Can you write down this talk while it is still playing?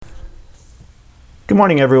Good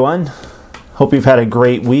morning, everyone. Hope you've had a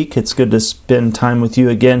great week. It's good to spend time with you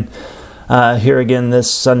again here again this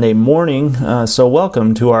Sunday morning. So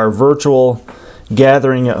welcome to our virtual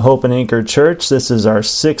gathering at Hope and Anchor Church. This is our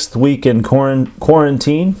 6th week in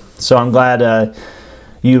quarantine. So I'm glad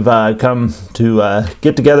you've come to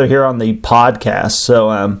get together here on the podcast.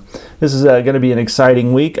 So this is going to be an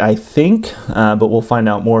exciting week, I think, but we'll find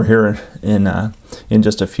out more here in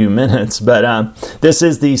just a few minutes. But this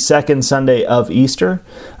is the second Sunday of Easter.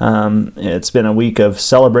 It's been a week of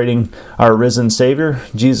celebrating our risen Savior,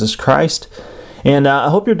 Jesus Christ. And I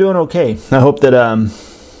hope you're doing okay. I hope that,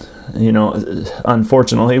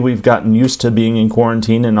 unfortunately, we've gotten used to being in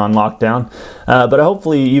quarantine and on lockdown. But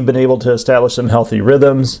hopefully you've been able to establish some healthy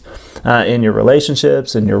rhythms in your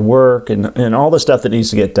relationships, in your work, and all the stuff that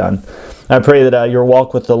needs to get done. I pray that your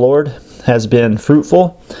walk with the Lord has been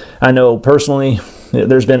fruitful. I know personally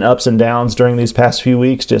there's been ups and downs during these past few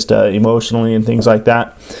weeks, just emotionally and things like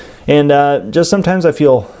that. And just sometimes I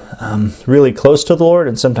feel really close to the Lord,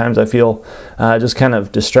 and sometimes I feel just kind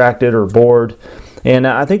of distracted or bored. And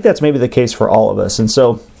I think that's maybe the case for all of us. And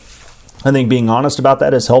so I think being honest about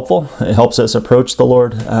that is helpful. It helps us approach the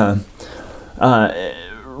Lord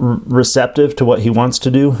receptive to what He wants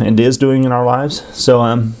to do and is doing in our lives.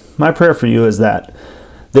 So my prayer for you is that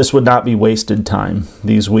this would not be wasted time,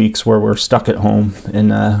 these weeks where we're stuck at home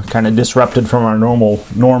and kind of disrupted from our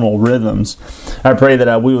normal rhythms. I pray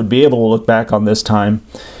that we would be able to look back on this time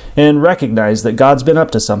and recognize that God's been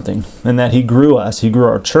up to something, and that He grew us. He grew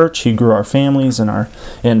our church. He grew our families and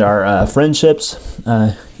our friendships,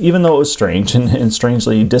 even though it was strange and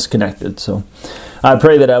strangely disconnected. So I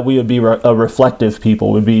pray that we would be a reflective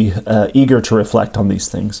people, would be eager to reflect on these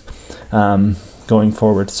things going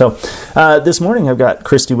forward. So this morning I've got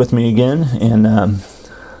Christy with me again, and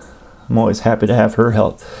I'm always happy to have her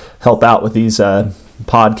help out with these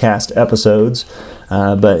podcast episodes.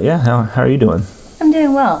 But yeah, how are you doing? I'm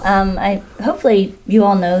doing well. Hopefully you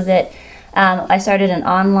all know that I started an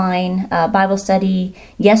online Bible study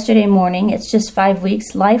yesterday morning. It's just 5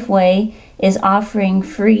 weeks. Lifeway is offering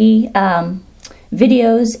free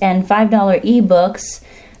videos and $5 ebooks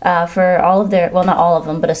for all of their, well, not all of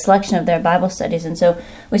them, but a selection of their Bible studies. And so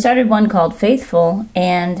we started one called Faithful,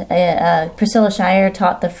 and Priscilla Shire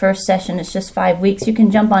taught the first session. It's just 5 weeks. You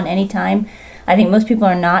can jump on anytime. I think most people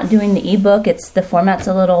are not doing the ebook. The format's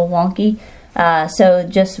a little wonky. So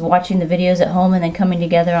just watching the videos at home and then coming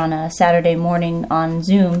together on a Saturday morning on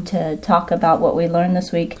Zoom to talk about what we learned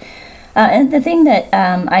this week. And the thing that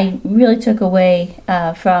I really took away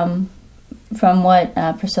from what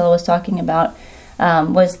Priscilla was talking about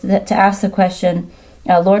was to ask the question,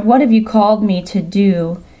 Lord, what have you called me to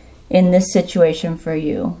do in this situation for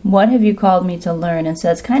you? What have you called me to learn? And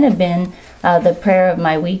so it's kind of been the prayer of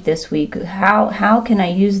my week this week. How can I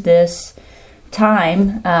use this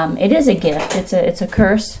time? It is a gift. It's a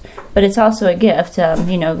curse, but it's also a gift.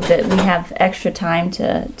 That we have extra time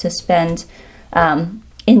to spend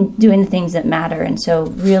in doing the things that matter, and so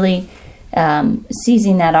really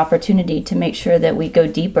seizing that opportunity to make sure that we go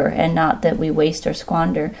deeper and not that we waste or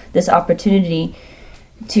squander this opportunity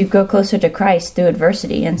to go closer to Christ through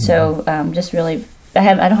adversity. And so just really,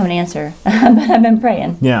 I don't have an answer, but I've been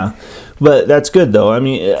praying. Yeah, but that's good though. I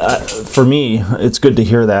mean, for me, it's good to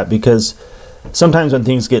hear that, because sometimes when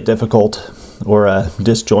things get difficult or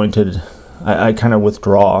disjointed, I kind of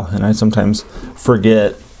withdraw, and I sometimes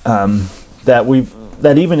forget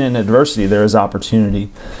that even in adversity there is opportunity.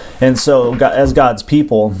 And so as God's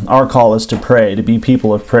people, our call is to pray, to be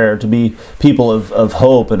people of prayer, to be people of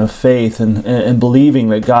hope and of faith, and believing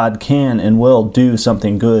that God can and will do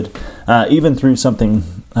something good, even through something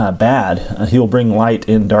bad. He'll bring light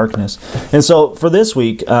in darkness. And so for this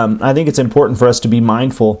week, I think it's important for us to be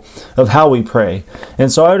mindful of how we pray.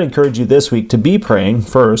 And so I would encourage you this week to be praying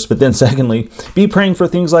first, but then secondly, be praying for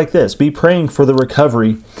things like this. Be praying for the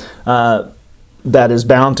recovery that is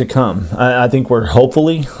bound to come. I think we're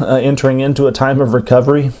hopefully entering into a time of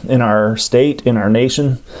recovery in our state, in our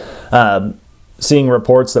nation, seeing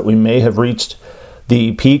reports that we may have reached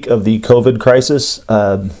the peak of the COVID crisis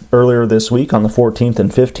earlier this week on the 14th and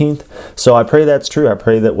 15th. So I pray that's true. I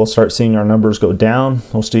pray that we'll start seeing our numbers go down.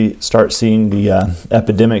 We'll start seeing the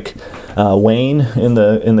epidemic wane in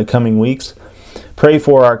the coming weeks. Pray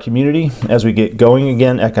for our community as we get going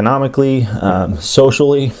again economically,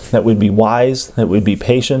 socially, that we'd be wise, that we'd be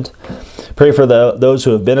patient. Pray for those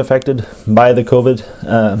who have been affected by the COVID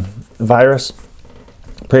virus.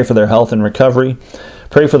 Pray for their health and recovery.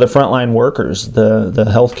 Pray for the frontline workers, the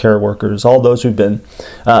healthcare workers, all those who've been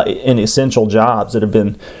in essential jobs that have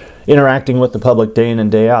been interacting with the public day in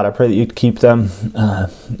and day out. I pray that you'd keep them,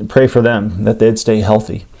 pray for them, that they'd stay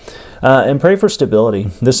healthy. And pray for stability.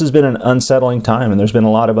 This has been an unsettling time, and there's been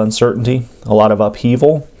a lot of uncertainty, a lot of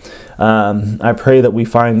upheaval. I pray that we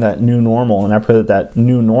find that new normal, and I pray that that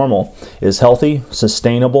new normal is healthy,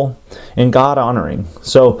 sustainable, and God-honoring.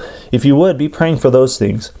 So if you would, be praying for those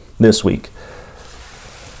things this week.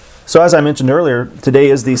 So as I mentioned earlier, today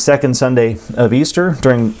is the second Sunday of Easter,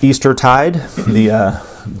 during Eastertide,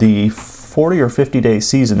 the 40 or 50 day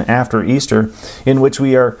season after Easter, in which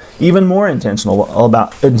we are even more intentional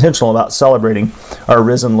about celebrating our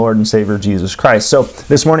risen Lord and Savior Jesus Christ. So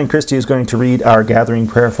this morning, Christy is going to read our gathering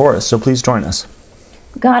prayer for us. So please join us.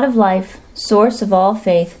 God of life, source of all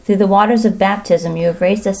faith, through the waters of baptism you have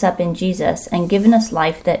raised us up in Jesus and given us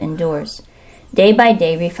life that endures. Day by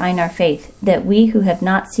day refine our faith, that we who have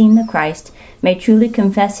not seen the Christ may truly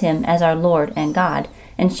confess him as our Lord and God,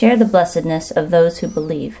 and share the blessedness of those who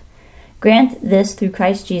believe. Grant this through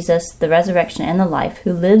Christ Jesus, the resurrection and the life,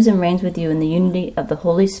 who lives and reigns with you in the unity of the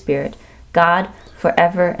Holy Spirit, God,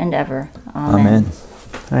 forever and ever. Amen. Amen.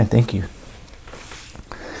 All right, thank you.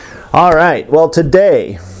 All right, well,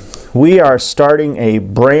 today we are starting a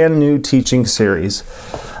brand new teaching series.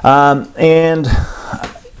 And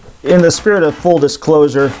in the spirit of full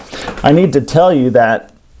disclosure, I need to tell you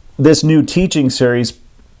that this new teaching series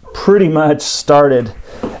pretty much started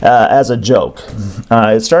as a joke.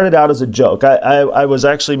 It started out as a joke. I was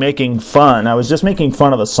actually making fun. I was just making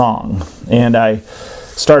fun of a song, and I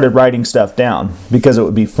started writing stuff down because it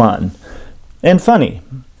would be fun and funny.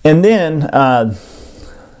 And then,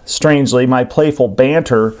 strangely, my playful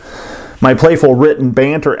written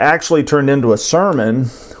banter actually turned into a sermon,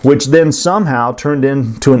 which then somehow turned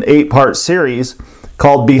into an 8-part series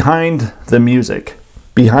called Behind the Music.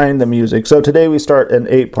 Behind the Music. So today we start an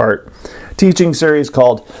 8-part teaching series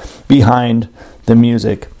called Behind the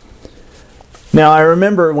Music. Now, I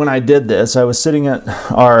remember when I did this, I was sitting at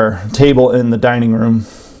our table in the dining room,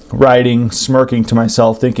 writing, smirking to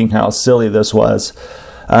myself, thinking how silly this was.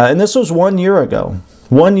 And this was 1 year ago.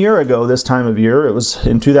 1 year ago this time of year, it was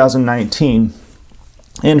in 2019.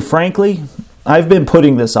 And frankly, I've been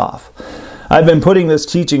putting this off. I've been putting this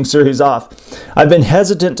teaching series off. I've been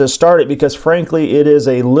hesitant to start it because, frankly, it is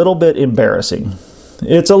a little bit embarrassing.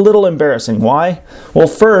 It's a little embarrassing. Why? Well,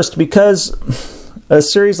 first, because a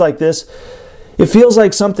series like this, it feels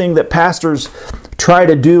like something that pastors try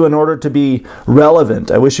to do in order to be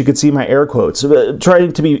relevant. I wish you could see my air quotes.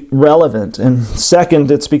 Trying to be relevant. And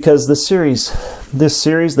second, it's because this series,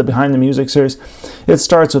 the Behind the Music series, it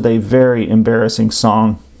starts with a very embarrassing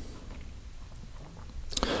song.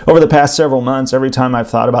 Over the past several months, every time I've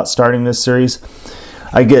thought about starting this series,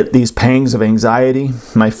 I get these pangs of anxiety.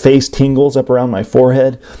 My face tingles up around my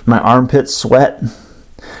forehead. My armpits sweat.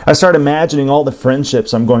 I start imagining all the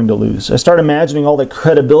friendships I'm going to lose. I start imagining all the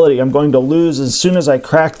credibility I'm going to lose as soon as I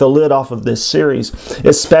crack the lid off of this series,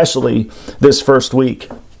 especially this first week.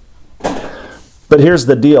 But here's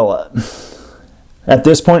the deal. At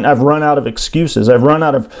this point, I've run out of excuses. I've run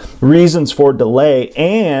out of reasons for delay,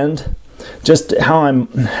 and just how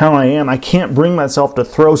I am, I can't bring myself to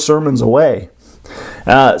throw sermons away.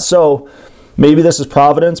 So maybe this is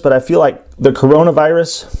providence, but I feel like the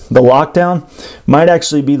coronavirus, the lockdown, might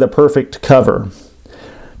actually be the perfect cover.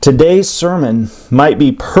 Today's sermon might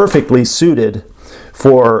be perfectly suited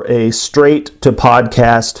for a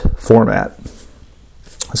straight-to-podcast format.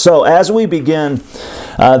 So as we begin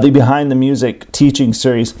the Behind the Music teaching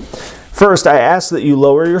series, first, I ask that you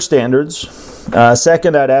lower your standards.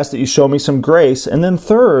 Second, I'd ask that you show me some grace. And then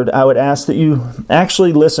third, I would ask that you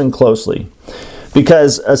actually listen closely.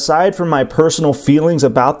 Because aside from my personal feelings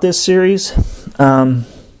about this series,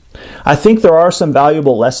 I think there are some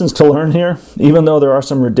valuable lessons to learn here, even though there are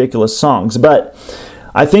some ridiculous songs. But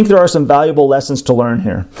I think there are some valuable lessons to learn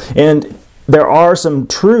here. And there are some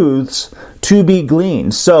truths to be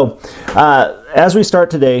gleaned. So as we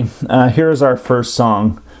start today, here's our first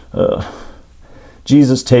song,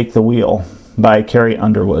 Jesus Take the Wheel, by Carrie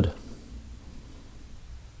Underwood.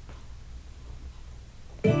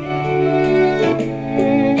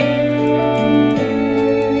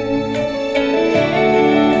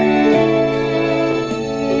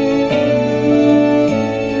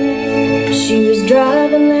 She was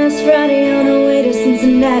driving last Friday on her way to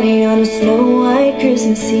Cincinnati on a snow-white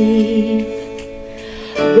Christmas Eve,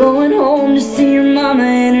 going home to see her mama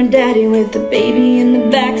and her daddy with the baby in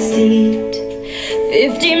the backseat.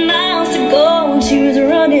 50 miles to go and she was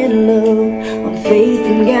running low on faith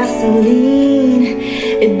and gasoline.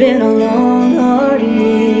 It'd been a long, hard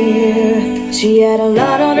year. She had a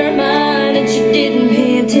lot on her mind and she didn't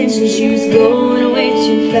pay attention. She was going way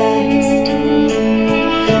too fast.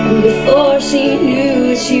 And before she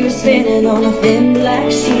knew it, she was spinning on a thin black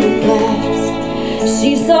sheet of glass.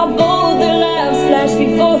 She saw both their lives flash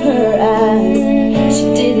before her eyes. She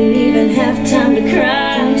didn't even have time to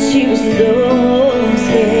cry. She was so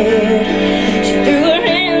scared. She threw her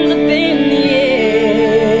hands up in the air.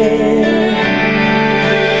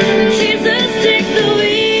 Jesus, take the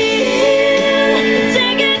wheel,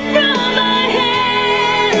 take it from my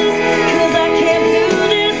hands, 'cause I can't do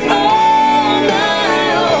this on my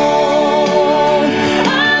own.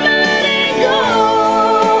 I'm letting go,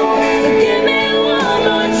 so give me one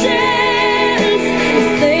more chance,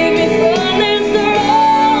 save me from this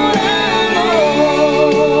road I'm on.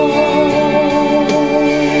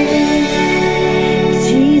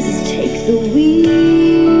 Jesus, take the wheel.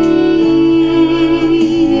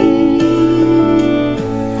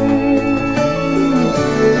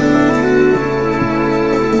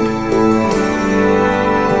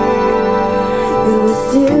 It was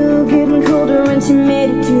still getting colder when she made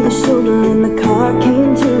it to the shoulder and the car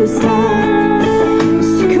came to a stop.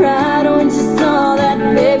 She cried when she saw that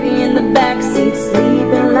baby in the backseat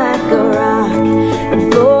sleeping like a rock. And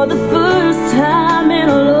for the first time in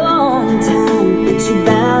a long time, she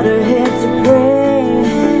bowed her head to pray.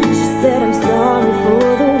 She said, I'm sorry for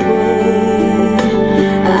the way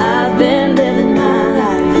I've been living my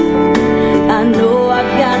life. I know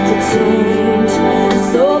I've got to change.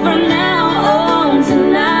 So from now on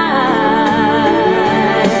tonight,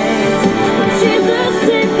 Jesus,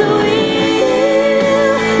 take the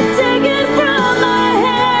wheel, take it from my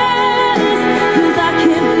hands, 'cause I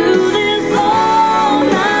can't do this on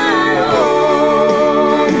my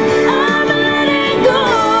own. I'm letting go,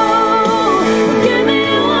 give me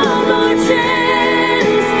one more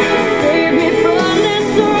chance, save me from this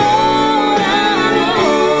road I'm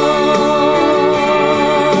on.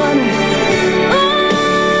 Oh,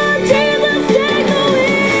 Jesus, take the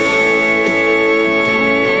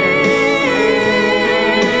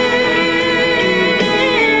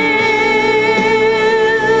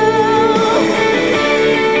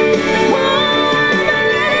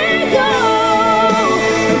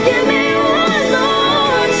give me one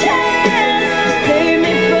more chance, save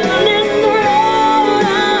me from this road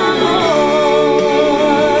I'm on,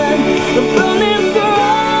 from this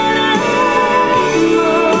road I'm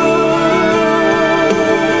on.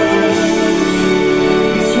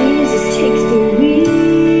 Jesus, take the wheel.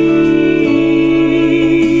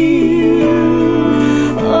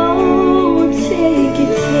 Oh, take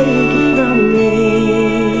it from me.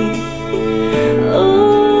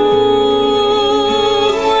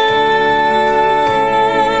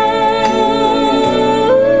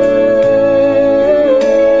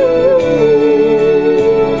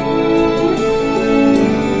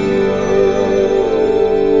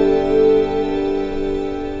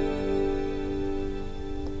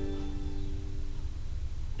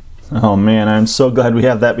 Oh man, I'm so glad we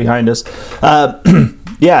have that behind us.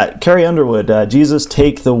 Yeah, Carrie Underwood, Jesus,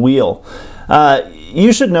 take the wheel.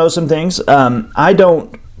 You should know some things. I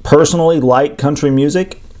don't personally like country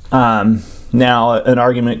music. Now, an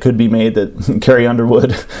argument could be made that Carrie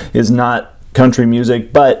Underwood is not country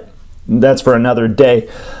music, but that's for another day.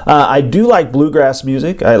 I do like bluegrass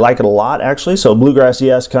music. I like it a lot, actually. So bluegrass,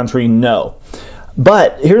 yes. Country, no.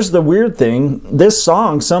 But here's the weird thing. This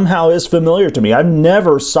song somehow is familiar to me. I've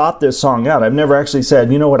never sought this song out. I've never actually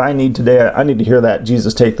said, you know what I need today? I need to hear that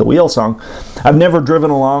Jesus Take the Wheel song. I've never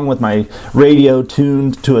driven along with my radio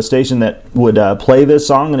tuned to a station that would play this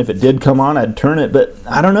song, and if it did come on, I'd turn it. But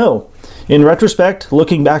I don't know. In retrospect,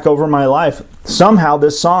 looking back over my life, somehow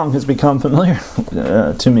this song has become familiar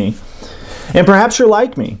to me. And perhaps you're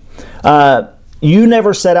like me. You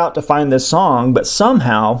never set out to find this song, but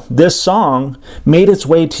somehow this song made its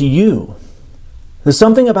way to you. There's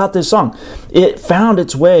something about this song. It found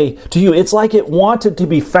its way to you. It's like it wanted to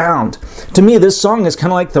be found. To me, this song is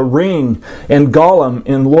kind of like the ring and Gollum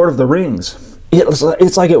in Lord of the Rings.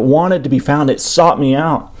 It's like it wanted to be found. It sought me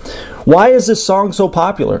out. Why is this song so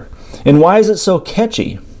popular? And why is it so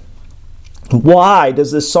catchy? Why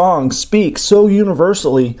does this song speak so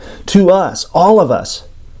universally to us, all of us?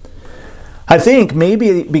 I think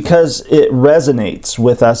maybe because it resonates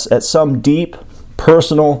with us at some deep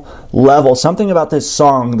personal level. Something about this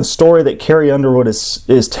song, the story that Carrie Underwood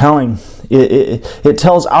is telling, it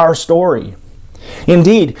tells our story.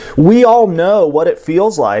 Indeed, we all know what it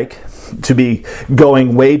feels like to be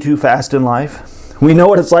going way too fast in life. We know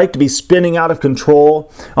what it's like to be spinning out of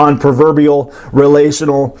control on proverbial,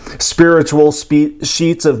 relational, spiritual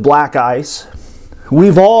sheets of black ice.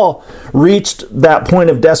 We've all reached that point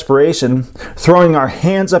of desperation, throwing our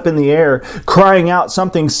hands up in the air, crying out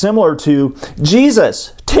something similar to,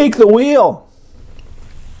 Jesus, take the wheel.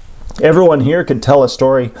 Everyone here could tell a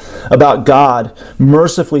story about God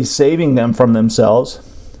mercifully saving them from themselves,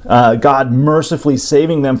 God mercifully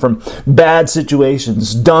saving them from bad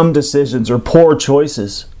situations, dumb decisions, or poor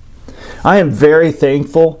choices. I am very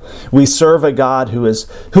thankful we serve a God who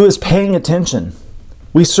is paying attention.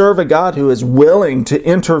 We serve a God who is willing to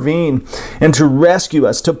intervene and to rescue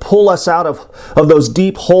us, to pull us out of those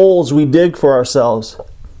deep holes we dig for ourselves.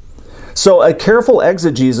 So a careful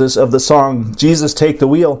exegesis of the song, Jesus Take the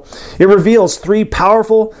Wheel, it reveals three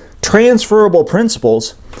powerful, transferable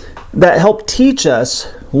principles that help teach us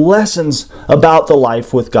lessons about the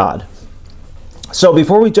life with God. So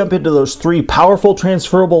before we jump into those three powerful,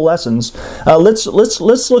 transferable lessons, let's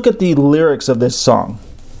look at the lyrics of this song.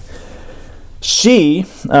 She,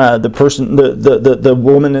 the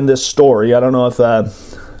woman in this story, I don't know if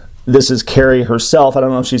this is Carrie herself. I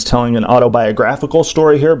don't know if she's telling an autobiographical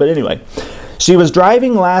story here, but anyway. She was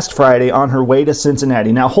driving last Friday on her way to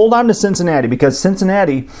Cincinnati. Now hold on to Cincinnati, because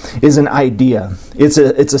Cincinnati is an idea. It's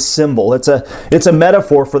a symbol. It's a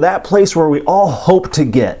metaphor for that place where we all hope to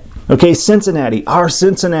get. Okay, Cincinnati, our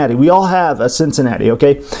Cincinnati. We all have a Cincinnati,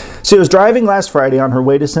 okay? She was driving last Friday on her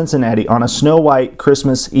way to Cincinnati on a snow-white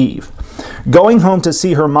Christmas Eve, going home to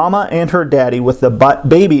see her mama and her daddy with the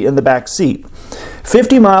baby in the back seat.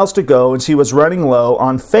 50 miles to go, and she was running low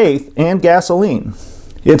on faith and gasoline.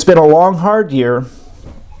 It had been a long, hard year,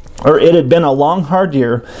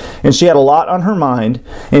 and she had a lot on her mind,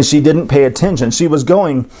 and she didn't pay attention. She was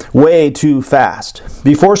going way too fast.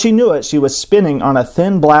 Before she knew it, she was spinning on a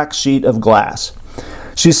thin black sheet of glass.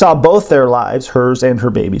 She saw both their lives, hers and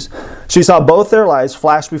her baby's. She saw both their lives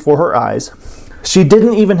flash before her eyes. She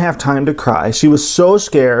didn't even have time to cry. She was so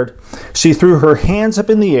scared. She threw her hands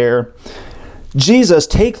up in the air. Jesus,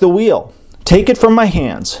 take the wheel. Take it from my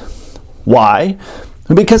hands. Why?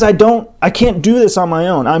 Because I can't do this on my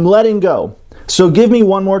own. I'm letting go. So give me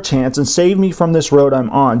one more chance and save me from this road I'm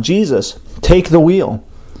on. Jesus, take the wheel.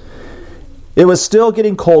 It was still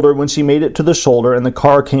getting colder when she made it to the shoulder and the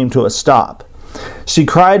car came to a stop. She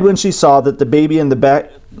cried when she saw that baby in the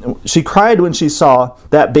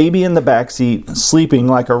back seat sleeping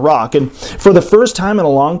like a rock. And for the first time in a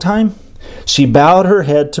long time, she bowed her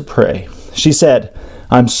head to pray. She said,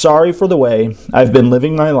 I'm sorry for the way I've been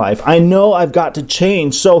living my life. I know I've got to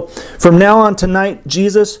change. So from now on tonight,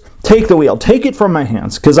 Jesus, take the wheel. Take it from my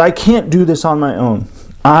hands, because I can't do this on my own.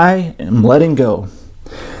 I am letting go.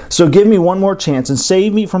 So give me one more chance and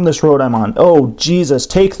save me from this road I'm on. Oh, Jesus,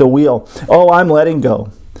 take the wheel. Oh, I'm letting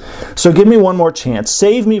go. So give me one more chance.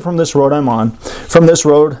 Save me from this road I'm on. From this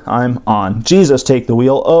road I'm on. Jesus, take the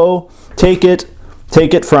wheel. Oh, take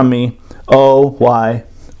it from me. Oh, why?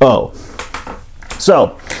 Oh.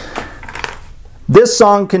 So, this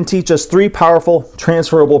song can teach us three powerful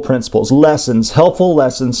transferable principles, lessons, helpful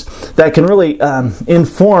lessons that can really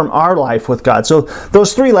inform our life with God. So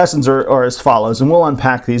those three lessons are as follows, and we'll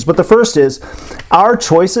unpack these. But the first is, our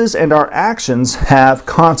choices and our actions have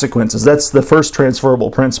consequences. That's the first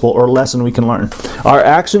transferable principle or lesson we can learn.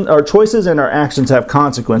 Our choices and our actions have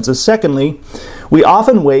consequences. Secondly, we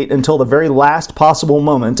often wait until the very last possible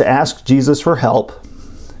moment to ask Jesus for help.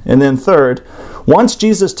 And then third, once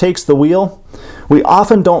Jesus takes the wheel, we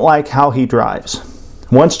often don't like how he drives.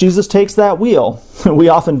 Once Jesus takes that wheel, we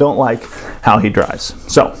often don't like how he drives.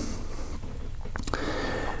 So,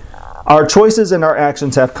 our choices and our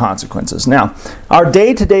actions have consequences. Now, our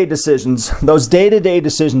day-to-day decisions, those day-to-day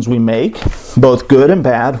decisions we make, both good and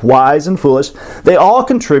bad, wise and foolish, they all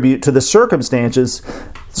contribute to the circumstances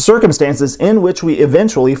in which we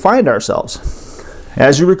eventually find ourselves.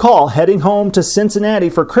 As you recall, heading home to Cincinnati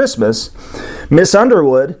for Christmas, Miss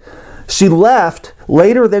Underwood, she left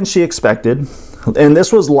later than she expected, and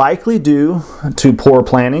this was likely due to poor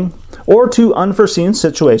planning or to unforeseen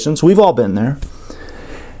situations. We've all been there.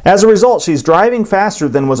 As a result, she's driving faster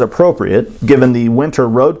than was appropriate, given the winter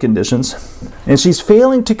road conditions, and she's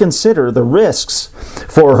failing to consider the risks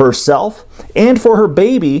for herself and for her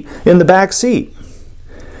baby in the back seat.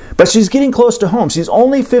 But she's getting close to home. She's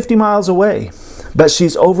only 50 miles away. But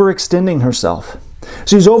she's overextending herself.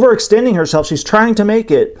 She's trying to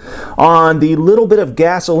make it on the little bit of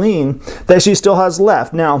gasoline that she still has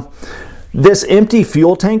left. Now, this empty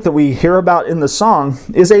fuel tank that we hear about in the song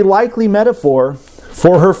is a likely metaphor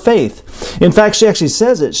for her faith. In fact, she actually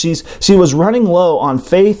says it. She was running low on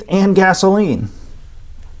faith and gasoline.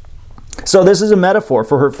 So this is a metaphor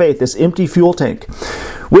for her faith, this empty fuel tank,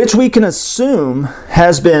 which we can assume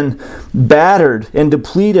has been battered and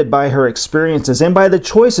depleted by her experiences and by the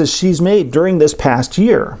choices she's made during this past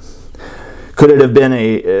year. Could it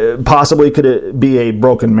be a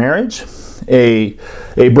broken marriage, a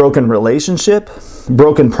broken relationship,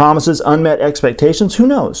 broken promises, unmet expectations, who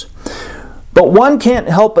knows? But one can't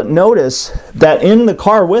help but notice that in the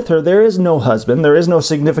car with her, there is no husband, there is no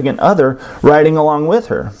significant other riding along with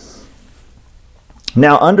her.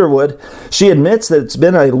 Now, Underwood, she admits that it's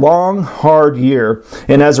been a long, hard year,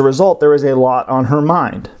 and as a result, there is a lot on her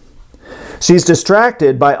mind. She's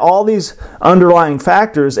distracted by all these underlying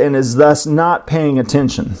factors and is thus not paying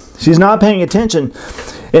attention. She's not paying attention,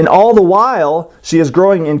 and all the while, she is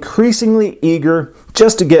growing increasingly eager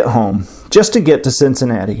just to get home, just to get to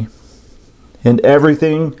Cincinnati. And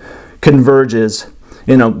everything converges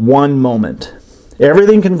in one moment.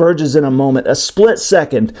 Everything converges in a moment, a split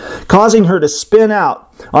second, causing her to spin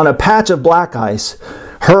out on a patch of black ice,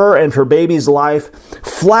 her and her baby's life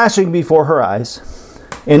flashing before her eyes.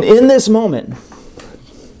 And in this moment,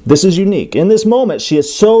 this is unique, in this moment she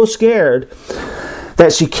is so scared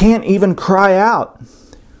that she can't even cry out.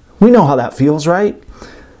 We know how that feels, right?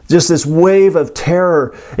 Just this wave of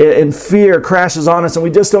terror and fear crashes on us and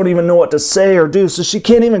we just don't even know what to say or do, so she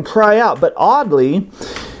can't even cry out. But oddly,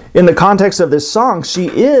 in the context of this song,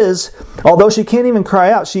 although she can't even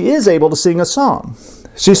cry out, she is able to sing a song.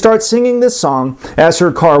 She starts singing this song as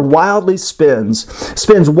her car wildly spins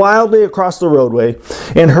wildly across the roadway,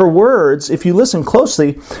 and her words, if you listen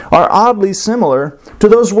closely, are oddly similar to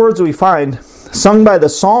those words we find sung by the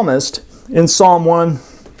psalmist in Psalm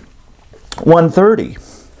 130.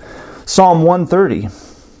 Psalm 130.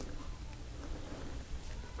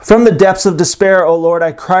 From the depths of despair, O Lord,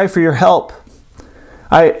 I cry for your help.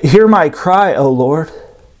 I hear my cry, O Lord.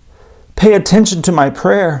 Pay attention to my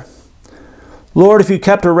prayer. Lord, if you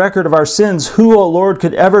kept a record of our sins, who, O Lord,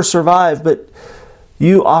 could ever survive? But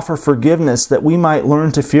you offer forgiveness that we might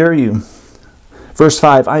learn to fear you. Verse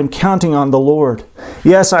 5, I am counting on the Lord.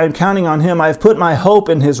 Yes, I am counting on Him. I have put my hope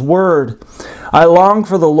in His word. I long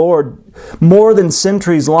for the Lord. More than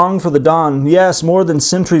centuries long for the dawn. Yes, more than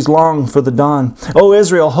centuries long for the dawn. O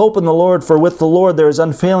Israel, hope in the Lord, for with the Lord there is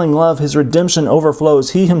unfailing love. His redemption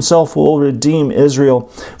overflows. He Himself will redeem Israel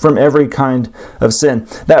from every kind of sin.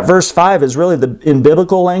 That verse 5 is really, in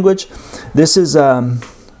biblical language, this is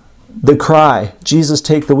the cry. Jesus,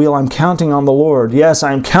 take the wheel. I'm counting on the Lord. Yes,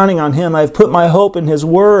 I'm counting on Him. I've put my hope in His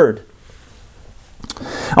word.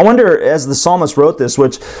 I wonder, as the psalmist wrote this,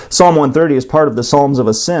 which Psalm 130 is part of the Psalms of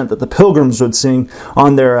Ascent that the pilgrims would sing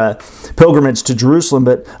on their pilgrimage to Jerusalem,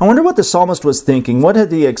 but I wonder what the psalmist was thinking. What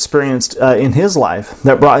had he experienced in his life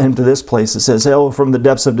that brought him to this place? It says, oh, from the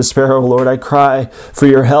depths of despair, O Lord, I cry for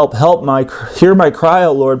your help. Hear my cry,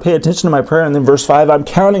 O Lord. Pay attention to my prayer. And then verse 5, I'm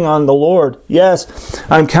counting on the Lord. Yes,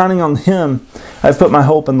 I'm counting on Him. I've put my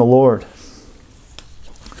hope in the Lord.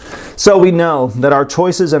 So we know that our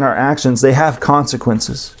choices and our actions, they have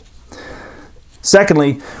consequences.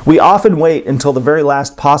 Secondly, we often wait until the very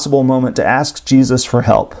last possible moment to ask Jesus for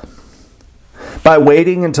help. By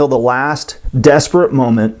waiting until the last desperate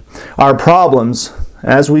moment, our problems,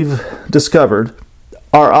 as we've discovered,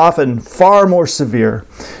 are often far more severe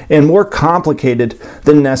and more complicated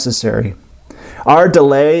than necessary. Our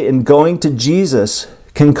delay in going to Jesus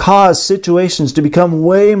can cause situations to become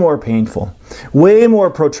way more painful, way more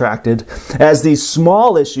protracted, as these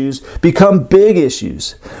small issues become big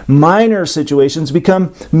issues. Minor situations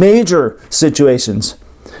become major situations.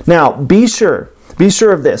 Now, be sure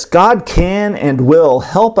of this. God can and will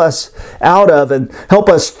help us out of and help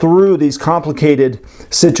us through these complicated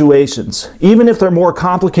situations, even if they're more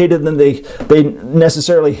complicated than they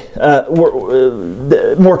necessarily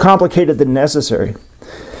were more complicated than necessary.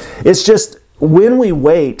 It's just when we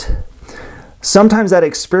wait, sometimes that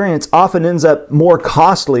experience often ends up more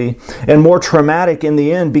costly and more traumatic in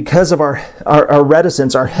the end because of our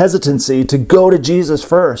reticence, our hesitancy to go to Jesus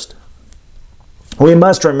first. We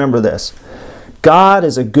must remember this. God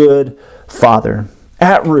is a good Father.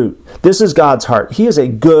 At root, this is God's heart. He is a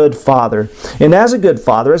good Father. And as a good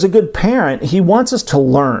Father, as a good parent, He wants us to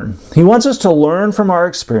learn. He wants us to learn from our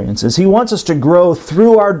experiences. He wants us to grow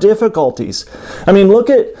through our difficulties. I mean, look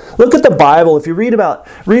at the Bible. If you read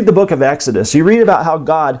the book of Exodus, you read about how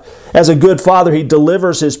God, as a good Father, He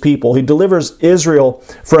delivers His people. He delivers Israel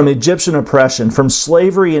from Egyptian oppression, from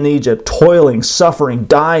slavery in Egypt, toiling, suffering,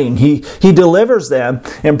 dying. He delivers them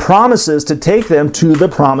and promises to take them to the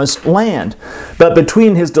promised land. But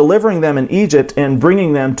between His delivering them in Egypt and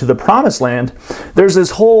bringing them to the promised land, there's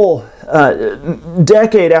this whole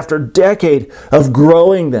decade after decade of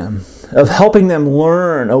growing them, of helping them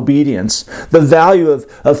learn obedience, the value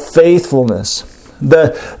of faithfulness,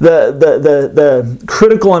 the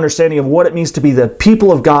critical understanding of what it means to be the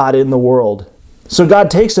people of God in the world. So God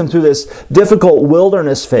takes them through this difficult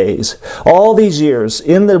wilderness phase, all these years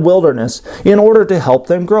in the wilderness, in order to help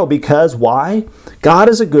them grow. Because why? God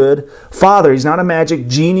is a good Father. He's not a magic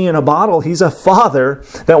genie in a bottle. He's a Father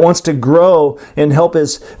that wants to grow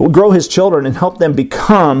His children and help them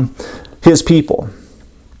become His people.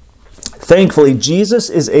 Thankfully, Jesus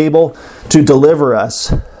is able to deliver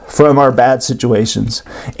us from our bad situations.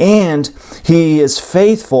 And He is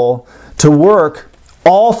faithful to work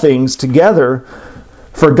all things together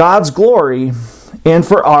for God's glory and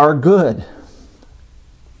for our good.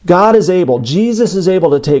 God is able, Jesus is able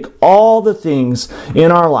to take all the things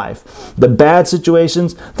in our life, the bad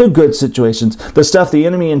situations, the good situations, the stuff the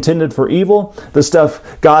enemy intended for evil, the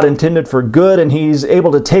stuff God intended for good, and He's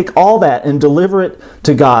able to take all that and deliver it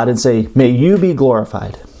to God and say, may you be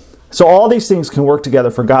glorified. So all these things can work together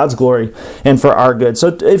for God's glory and for our good. So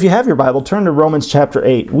if you have your Bible, turn to Romans chapter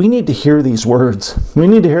 8. We need to hear these words. We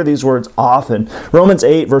need to hear these words often. Romans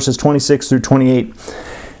 8, verses 26 through 28.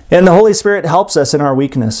 And the Holy Spirit helps us in our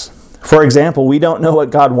weakness. For example, we don't know what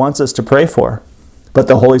God wants us to pray for, but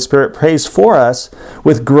the Holy Spirit prays for us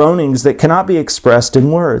with groanings that cannot be expressed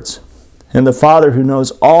in words. And the Father who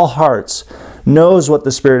knows all hearts knows what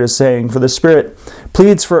the Spirit is saying, for the Spirit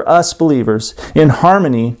pleads for us believers in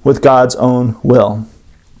harmony with God's own will.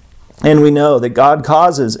 And we know that God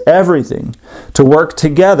causes everything to work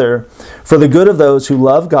together for the good of those who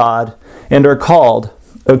love God and are called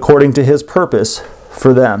according to His purpose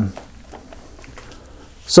for them.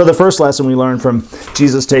 So the first lesson we learned from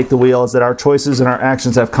Jesus Take the Wheel is that our choices and our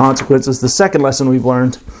actions have consequences. The second lesson we've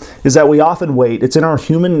learned is that we often wait. It's in our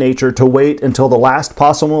human nature to wait until the last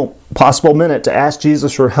possible minute to ask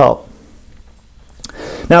Jesus for help.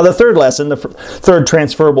 Now the third lesson, the third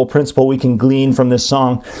transferable principle we can glean from this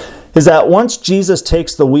song is that once Jesus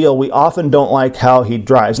takes the wheel, we often don't like how He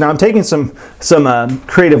drives. Now I'm taking some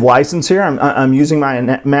creative license here. I'm using my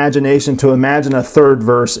imagination to imagine a third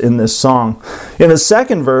verse in this song. In the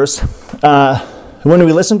second verse, when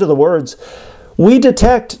we listen to the words, we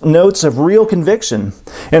detect notes of real conviction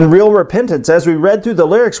and real repentance. As we read through the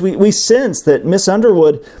lyrics, we sense that Miss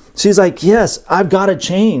Underwood, she's like, yes, I've got to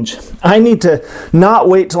change. I need to not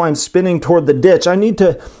wait till I'm spinning toward the ditch. I need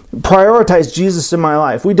to prioritize Jesus in my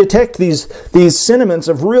life. We detect these sentiments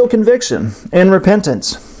of real conviction and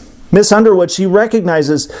repentance. Miss Underwood, she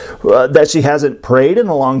recognizes that she hasn't prayed in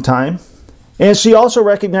a long time. And she also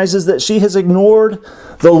recognizes that she has ignored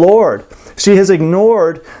the Lord. She has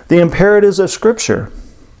ignored the imperatives of Scripture.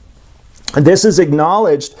 This is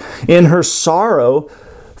acknowledged in her sorrow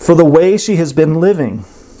for the way she has been living.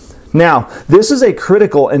 Now, this is a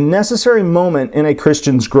critical and necessary moment in a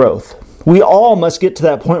Christian's growth. We all must get to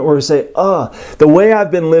that point where we say, the way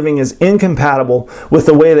I've been living is incompatible with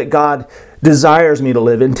the way that God desires me to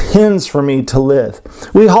live, intends for me to live.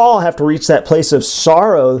 We all have to reach that place of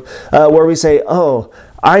sorrow where we say,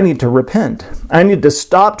 I need to repent. I need to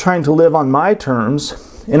stop trying to live on my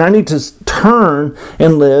terms, and I need to turn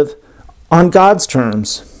and live on God's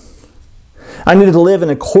terms. I need to live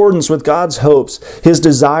in accordance with God's hopes, His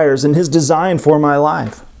desires, and His design for my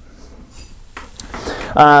life.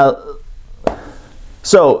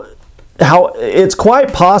 So it's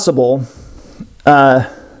quite possible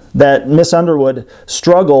that Miss Underwood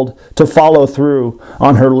struggled to follow through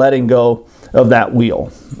on her letting go of that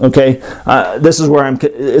wheel. Okay, this is where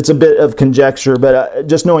it's a bit of conjecture, but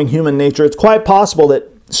just knowing human nature, it's quite possible that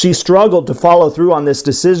she struggled to follow through on this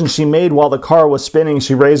decision she made while the car was spinning.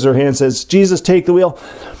 She raised her hand and says, Jesus, take the wheel.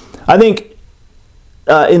 I think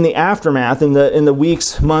in the aftermath, in the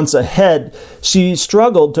weeks, months ahead, she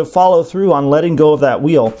struggled to follow through on letting go of that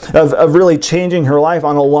wheel, of really changing her life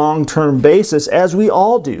on a long-term basis, as we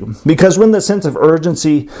all do. Because when the sense of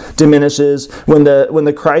urgency diminishes, when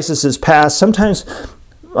the crisis is past, sometimes,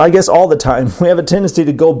 I guess all the time, we have a tendency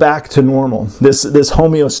to go back to normal. This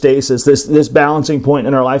homeostasis, this balancing point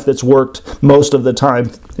in our life that's worked most of the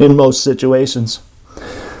time in most situations.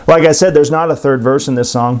 Like I said, there's not a third verse in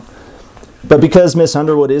this song. But because Miss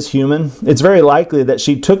Underwood is human, it's very likely that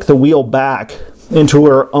she took the wheel back into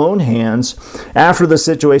her own hands after the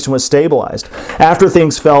situation was stabilized, after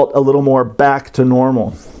things felt a little more back to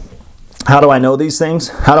normal. How do I know these things?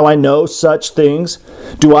 How do I know such things?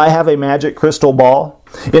 Do I have a magic crystal ball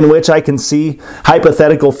in which I can see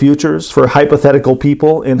hypothetical futures for hypothetical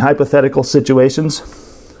people in hypothetical situations?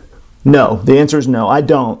 No. The answer is no. I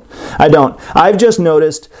don't. I've just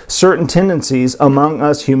noticed certain tendencies among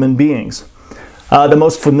us human beings. The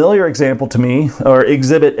most familiar example to me, or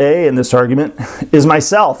exhibit A in this argument, is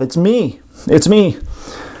myself. It's me.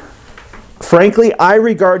 Frankly, I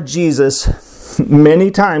regard Jesus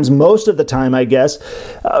many times, most of the time, I guess,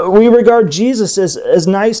 we regard Jesus as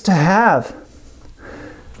nice to have.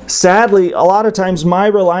 Sadly, a lot of times my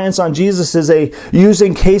reliance on Jesus is a use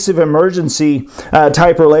in case of emergency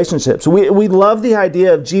type relationships. We love the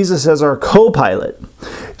idea of Jesus as our co-pilot.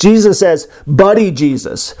 Jesus as buddy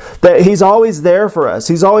Jesus, that he's always there for us.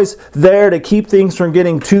 He's always there to keep things from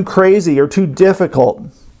getting too crazy or too difficult.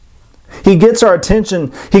 He gets our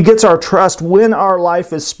attention, he gets our trust when our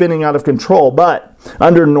life is spinning out of control. But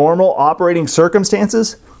under normal operating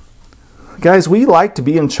circumstances, guys, we like to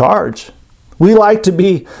be in charge. We like to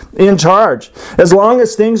be in charge. As long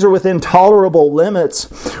as things are within tolerable limits,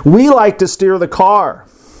 we like to steer the car.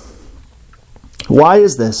 Why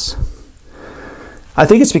is this? I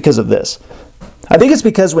think it's because of this. I think it's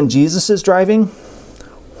because when Jesus is driving,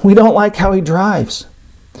 we don't like how he drives.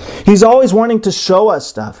 He's always wanting to show us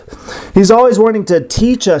stuff. He's always wanting to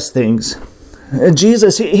teach us things.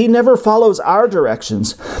 Jesus, he never follows our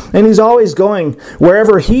directions, and he's always going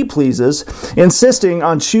wherever he pleases, insisting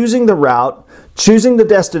on choosing the route, choosing the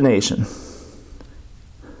destination.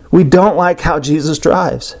 We don't like how Jesus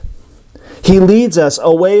drives. He leads us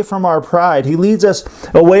away from our pride. He leads us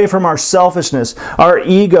away from our selfishness, our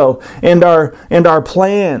ego, and our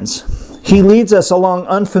plans. He leads us along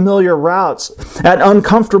unfamiliar routes at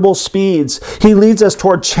uncomfortable speeds. He leads us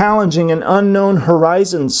toward challenging and unknown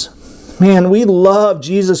horizons. Man, we love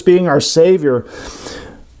Jesus being our Savior,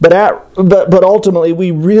 but ultimately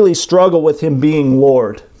we really struggle with him being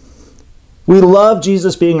Lord. We love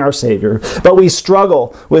Jesus being our Savior, but we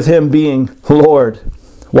struggle with him being Lord.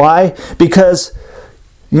 Why? Because,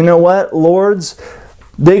 you know what? Lords,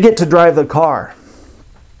 they get to drive the car.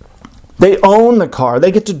 They own the car.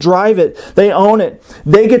 They get to drive it. They own it.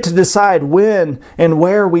 They get to decide when and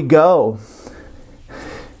where we go.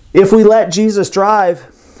 If we let Jesus drive,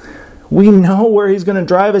 we know where he's going to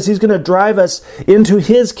drive us. He's going to drive us into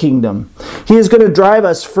his kingdom. He is going to drive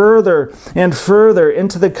us further and further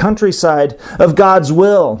into the countryside of God's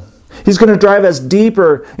will. He's going to drive us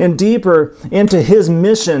deeper and deeper into his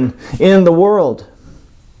mission in the world.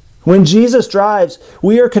 When Jesus drives,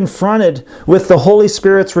 we are confronted with the Holy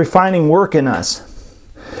Spirit's refining work in us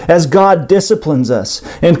as God disciplines us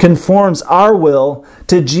and conforms our will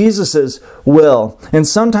to Jesus' will. And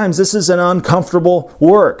sometimes this is an uncomfortable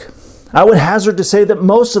work. I would hazard to say that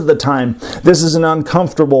most of the time this is an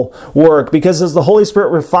uncomfortable work, because as the Holy Spirit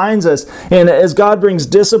refines us and as God brings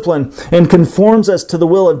discipline and conforms us to the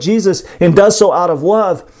will of Jesus and does so out of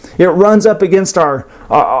love, it runs up against our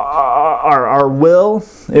will,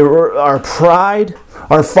 our pride,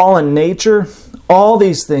 our fallen nature. All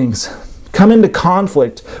these things come into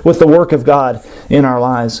conflict with the work of God in our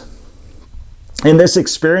lives. In this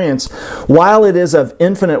experience, while it is of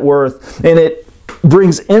infinite worth and it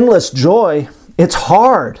brings endless joy, it's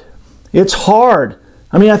hard. It's hard.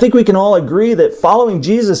 I mean, I think we can all agree that following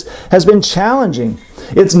Jesus has been challenging.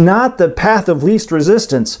 It's not the path of least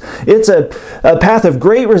resistance. It's a path of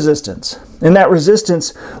great resistance. And that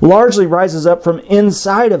resistance largely rises up from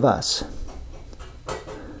inside of us.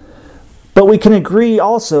 But we can agree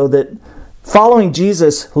also that following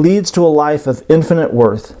Jesus leads to a life of infinite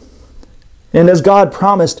worth. And as God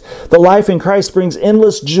promised, the life in Christ brings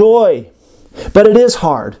endless joy. But it is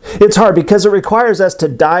hard. It's hard because it requires us to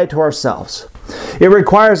die to ourselves. It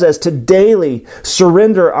requires us to daily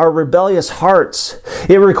surrender our rebellious hearts.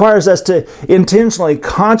 It requires us to intentionally,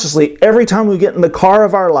 consciously, every time we get in the car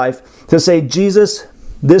of our life, to say, Jesus,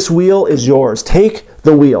 this wheel is yours. Take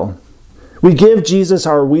the wheel. We give Jesus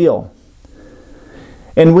our wheel.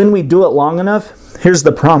 And when we do it long enough, here's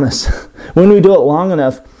the promise. When we do it long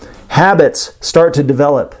enough, habits start to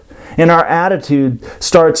develop. And our attitude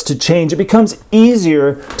starts to change. It becomes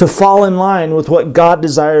easier to fall in line with what God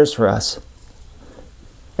desires for us.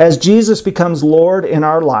 As Jesus becomes Lord in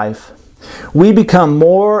our life, we become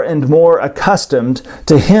more and more accustomed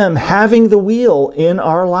to him having the wheel in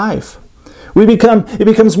our life. It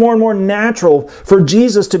becomes more and more natural for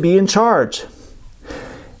Jesus to be in charge.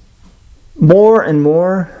 More and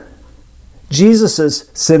more, Jesus'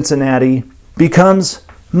 Cincinnati becomes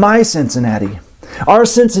my Cincinnati. Our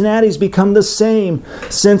Cincinnatis become the same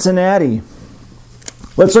Cincinnati.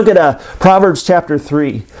 Let's look at Proverbs chapter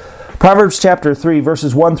 3. Proverbs chapter 3,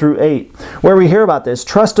 verses 1 through 8, where we hear about this.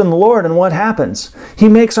 Trust in the Lord, and what happens? He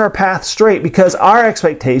makes our path straight, because our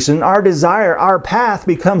expectation, our desire, our path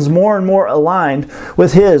becomes more and more aligned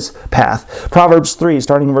with his path. Proverbs 3,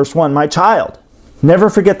 starting in verse 1. My child, never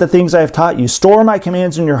forget the things I have taught you. Store my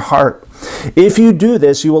commands in your heart. If you do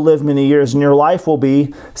this, you will live many years, and your life will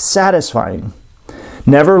be satisfying.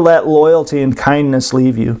 Never let loyalty and kindness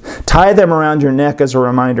leave you. Tie them around your neck as a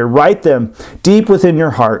reminder. Write them deep within your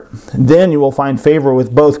heart. Then you will find favor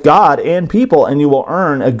with both God and people, and you will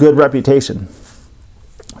earn a good reputation.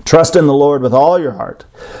 Trust in the Lord with all your heart.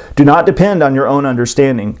 Do not depend on your own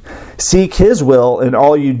understanding. Seek His will in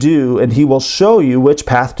all you do, and He will show you which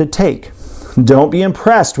path to take. Don't be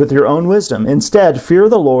impressed with your own wisdom. Instead, fear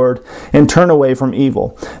the Lord and turn away from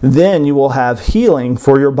evil. Then you will have healing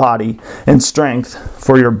for your body and strength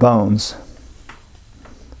for your bones.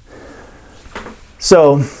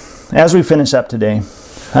 So, as we finish up today,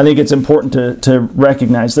 I think it's important to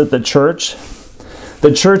recognize that the church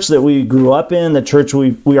that we grew up in, the church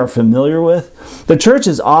we are familiar with, the church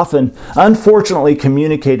is often, unfortunately,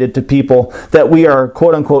 communicated to people that we are,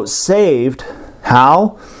 quote-unquote, saved.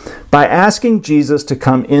 How? By asking Jesus to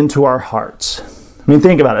come into our hearts. I mean,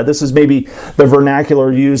 think about it. This is maybe the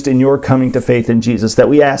vernacular used in your coming to faith in Jesus, that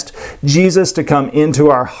we asked Jesus to come into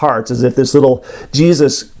our hearts, as if this little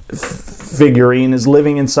Jesus figurine is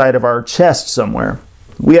living inside of our chest somewhere.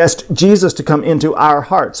 We asked Jesus to come into our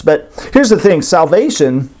hearts. But here's the thing,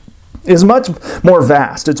 salvation is much more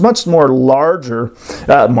vast. It's much more larger,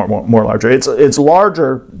 more larger. It's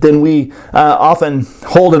larger than we often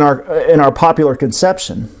hold in our popular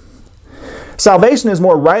conception. Salvation is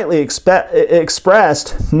more rightly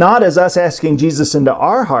expressed not as us asking Jesus into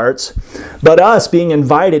our hearts, but us being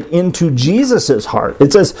invited into Jesus' heart.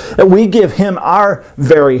 It says that we give Him our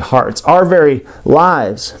very hearts, our very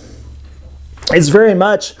lives. It's very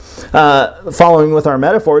much, following with our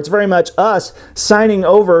metaphor, it's very much us signing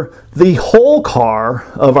over the whole car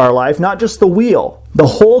of our life, not just the wheel, the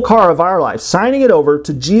whole car of our life, signing it over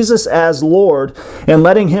to Jesus as Lord and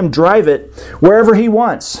letting Him drive it wherever He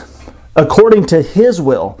wants, according to His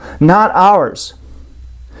will, not ours.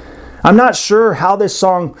 I'm not sure how this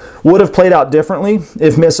song would have played out differently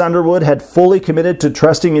if Miss Underwood had fully committed to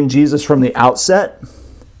trusting in Jesus from the outset.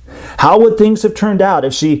 How would things have turned out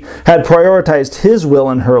if she had prioritized His will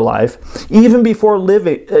in her life, even before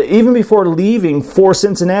leaving for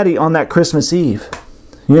Cincinnati on that Christmas Eve?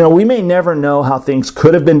 You know, we may never know how things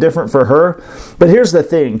could have been different for her, but here's the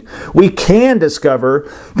thing. We can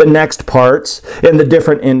discover the next parts and the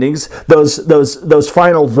different endings, those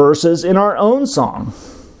final verses in our own song.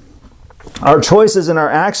 Our choices and our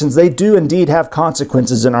actions, they do indeed have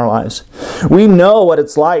consequences in our lives. We know what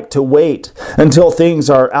it's like to wait until things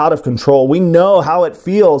are out of control. We know how it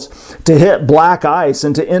feels to hit black ice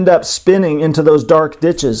and to end up spinning into those dark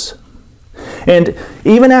ditches. And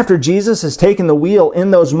even after Jesus has taken the wheel in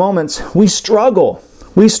those moments, we struggle.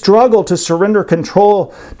 We struggle to surrender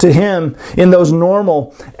control to Him in those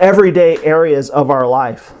normal, everyday areas of our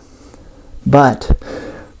life. But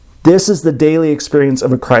this is the daily experience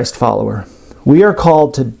of a Christ follower. We are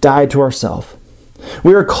called to die to ourselves.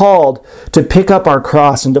 We are called to pick up our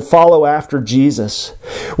cross and to follow after Jesus.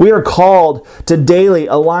 We are called to daily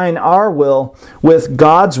align our will with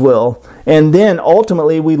God's will, and then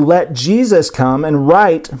ultimately we let Jesus come and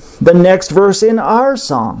write the next verse in our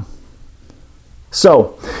song.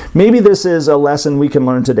 So, maybe this is a lesson we can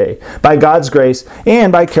learn today by God's grace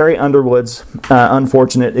and by Carrie Underwood's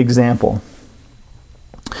unfortunate example.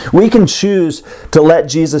 We can choose to let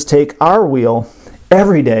Jesus take our wheel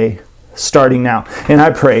every day, starting now. And I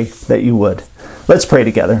pray that you would. Let's pray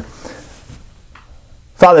together.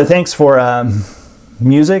 Father, thanks for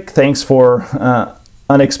music. Thanks for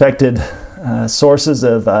unexpected sources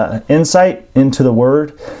of insight into the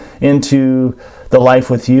Word, into the life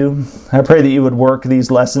with you. I pray that you would work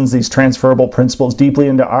these lessons, these transferable principles deeply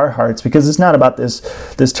into our hearts, because it's not about this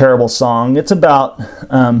terrible song. It's about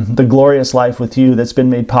the glorious life with you that's been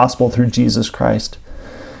made possible through Jesus Christ.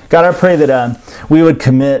 God, I pray that we would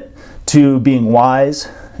commit to being wise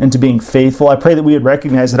and to being faithful. I pray that we would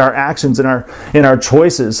recognize that our actions and our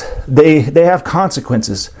choices, they have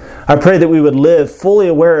consequences. I pray that we would live fully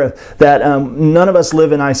aware that none of us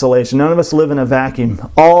live in isolation. None of us live in a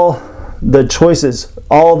vacuum. All the choices,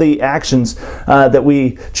 all the actions that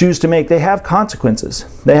we choose to make, they have consequences.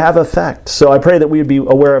 They have effect. So I pray that we would be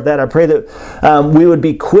aware of that. I pray that we would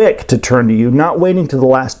be quick to turn to you, not waiting to the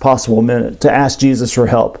last possible minute to ask Jesus for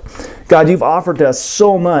help. God, you've offered to us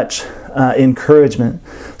so much encouragement,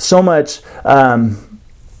 so much wisdom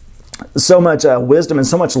and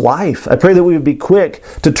so much life. I pray that we would be quick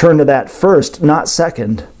to turn to that first, not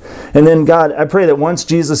second. And then, God, I pray that once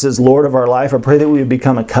Jesus is Lord of our life, I pray that we would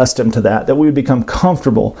become accustomed to that we would become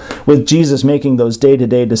comfortable with Jesus making those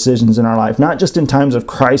day-to-day decisions in our life, not just in times of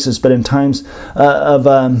crisis, but in times of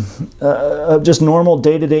just normal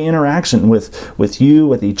day-to-day interaction with you,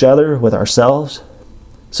 with each other, with ourselves.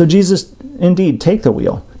 So Jesus, indeed, take the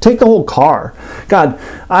wheel. Take the whole car. God,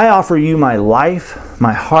 I offer you my life,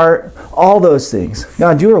 my heart, all those things.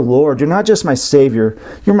 God, you are Lord. You're not just my Savior.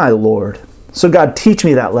 You're my Lord. So God, teach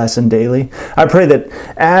me that lesson daily. I pray that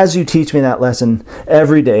as you teach me that lesson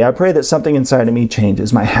every day, I pray that something inside of me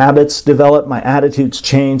changes. My habits develop, my attitudes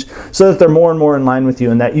change, so that they're more and more in line with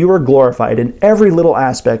you and that you are glorified in every little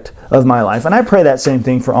aspect of my life. And I pray that same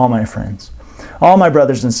thing for all my friends, all my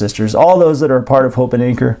brothers and sisters, all those that are a part of Hope and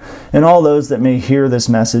Anchor, and all those that may hear this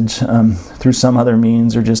message through some other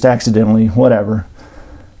means or just accidentally, whatever.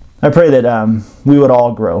 I pray that we would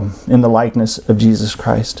all grow in the likeness of Jesus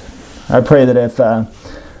Christ. I pray that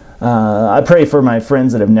I pray for my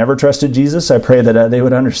friends that have never trusted Jesus. I pray that they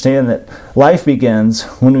would understand that life begins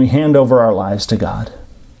when we hand over our lives to God.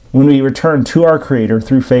 When we return to our Creator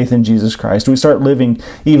through faith in Jesus Christ, we start living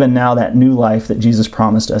even now that new life that Jesus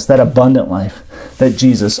promised us, that abundant life that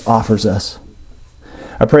Jesus offers us.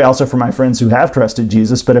 I pray also for my friends who have trusted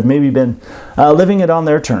Jesus, but have maybe been living it on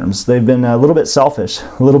their terms. They've been a little bit selfish,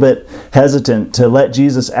 a little bit hesitant to let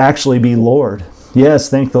Jesus actually be Lord. Yes,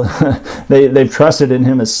 they've trusted in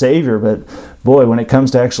Him as Savior, but boy, when it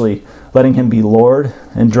comes to actually letting Him be Lord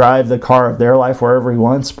and drive the car of their life wherever He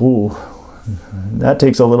wants, that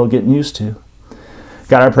takes a little getting used to.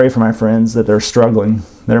 God, I pray for my friends that they're struggling,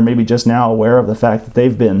 that are maybe just now aware of the fact that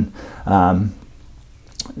they've been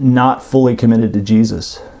not fully committed to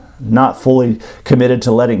Jesus, not fully committed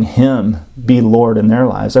to letting Him be Lord in their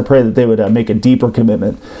lives. I pray that they would make a deeper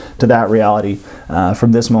commitment to that reality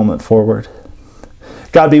from this moment forward.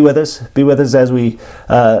 God, be with us. Be with us as we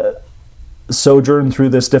sojourn through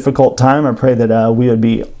this difficult time. I pray that we would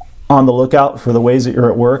be on the lookout for the ways that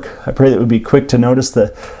you're at work. I pray that we'd be quick to notice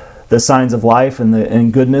the signs of life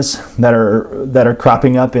and goodness that are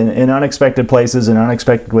cropping up in unexpected places and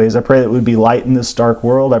unexpected ways. I pray that we'd be light in this dark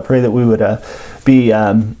world. I pray that we would be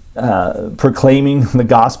proclaiming the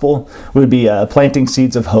gospel. We would be planting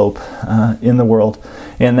seeds of hope in the world.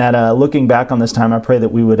 And that looking back on this time, I pray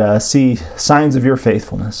that we would see signs of your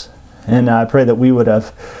faithfulness. And I pray that we would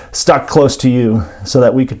have stuck close to you so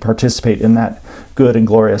that we could participate in that good and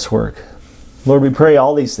glorious work. Lord, we pray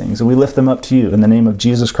all these things and we lift them up to you in the name of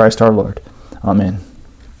Jesus Christ our Lord. Amen.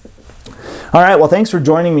 All right, well, thanks for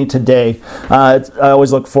joining me today. I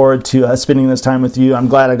always look forward to spending this time with you. I'm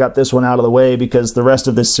glad I got this one out of the way because the rest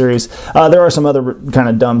of this series, there are some other kind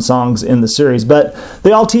of dumb songs in the series, but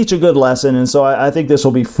they all teach a good lesson, and so I think this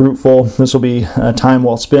will be fruitful. This will be time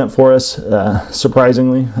well spent for us,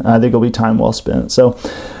 surprisingly. I think it'll be time well spent. So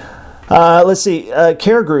let's see,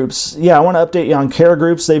 care groups. Yeah, I want to update you on care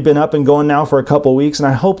groups. They've been up and going now for a couple weeks, and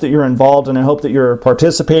I hope that you're involved and I hope that you're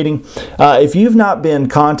participating. If you've not been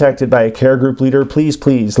contacted by a care group leader,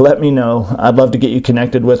 please let me know. I'd love to get you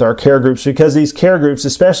connected with our care groups because these care groups,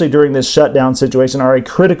 especially during this shutdown situation, are a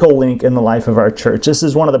critical link in the life of our church. This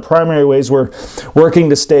is one of the primary ways we're working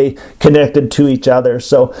to stay connected to each other.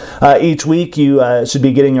 So each week you should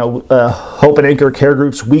be getting a Hope and Anchor Care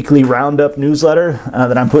Groups weekly roundup newsletter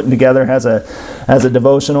that I'm putting together. Has a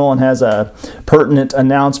devotional and has pertinent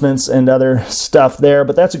announcements and other stuff there.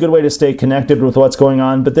 But that's a good way to stay connected with what's going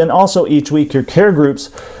on. But then also each week your care groups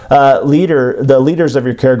the leaders of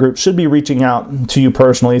your care group should be reaching out to you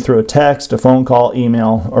personally through a text, a phone call,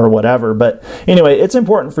 email, or whatever. But anyway, it's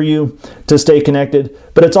important for you to stay connected,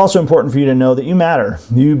 but it's also important for you to know that you matter.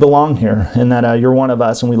 You belong here and that you're one of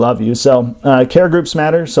us and we love you. So care groups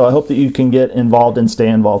matter. So I hope that you can get involved and stay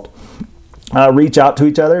involved. Reach out to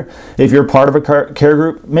each other. If you're part of a care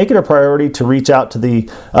group, make it a priority to reach out to the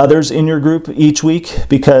others in your group each week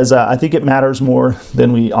because I think it matters more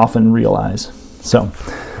than we often realize. So,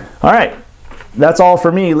 all right, that's all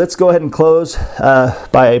for me. Let's go ahead and close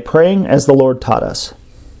by praying as the Lord taught us.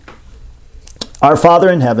 Our Father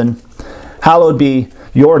in heaven, hallowed be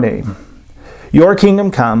your name. Your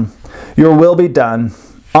kingdom come, your will be done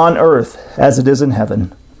on earth as it is in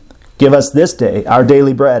heaven. Give us this day our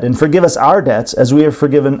daily bread, and forgive us our debts as we have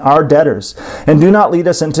forgiven our debtors. And do not lead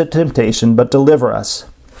us into temptation, but deliver us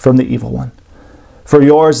from the evil one. For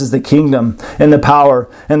yours is the kingdom, and the power,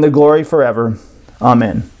 and the glory forever.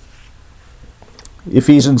 Amen.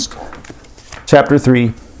 Ephesians chapter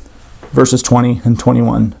 3, verses 20 and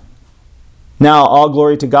 21. Now all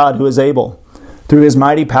glory to God who is able, through His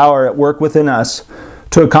mighty power at work within us,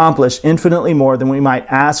 to accomplish infinitely more than we might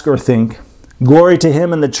ask or think. Glory to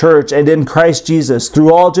Him in the church and in Christ Jesus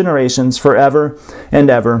through all generations forever and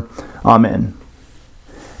ever. Amen.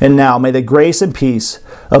 And now may the grace and peace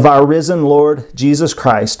of our risen Lord Jesus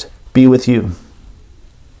Christ be with you.